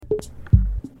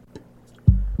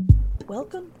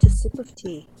Welcome to Sip of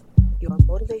Tea, your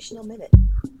motivational minute,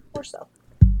 or so.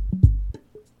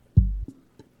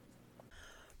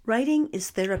 Writing is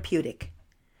therapeutic.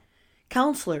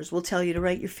 Counselors will tell you to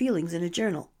write your feelings in a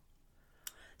journal.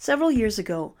 Several years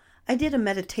ago, I did a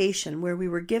meditation where we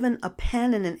were given a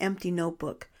pen and an empty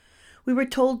notebook. We were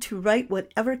told to write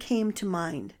whatever came to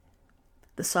mind.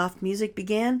 The soft music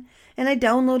began, and I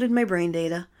downloaded my brain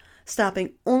data,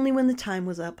 stopping only when the time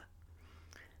was up.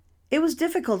 It was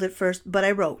difficult at first, but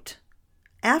I wrote.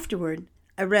 Afterward,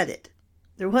 I read it.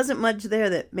 There wasn't much there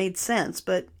that made sense,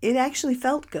 but it actually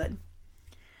felt good.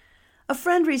 A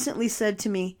friend recently said to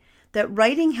me that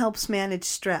writing helps manage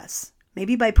stress.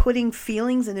 Maybe by putting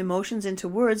feelings and emotions into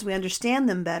words, we understand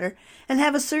them better and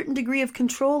have a certain degree of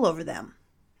control over them.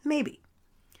 Maybe.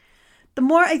 The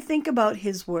more I think about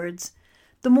his words,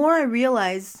 the more I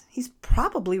realize he's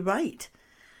probably right.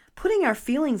 Putting our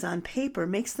feelings on paper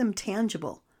makes them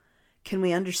tangible. Can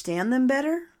we understand them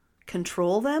better?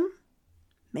 Control them?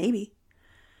 Maybe.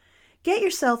 Get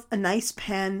yourself a nice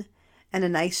pen and a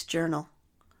nice journal.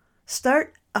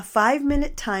 Start a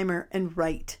 5-minute timer and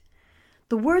write.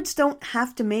 The words don't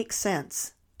have to make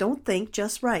sense. Don't think,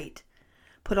 just write.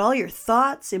 Put all your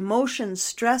thoughts, emotions,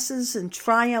 stresses, and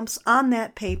triumphs on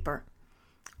that paper.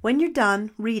 When you're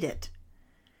done, read it.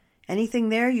 Anything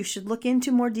there you should look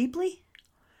into more deeply?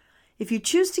 If you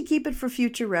choose to keep it for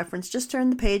future reference, just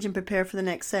turn the page and prepare for the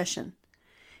next session.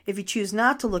 If you choose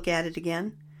not to look at it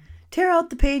again, tear out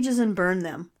the pages and burn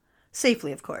them.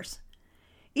 Safely, of course.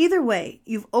 Either way,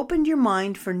 you've opened your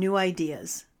mind for new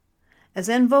ideas. As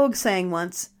En Vogue sang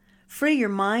once, free your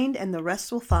mind and the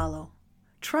rest will follow.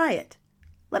 Try it.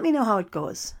 Let me know how it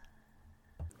goes.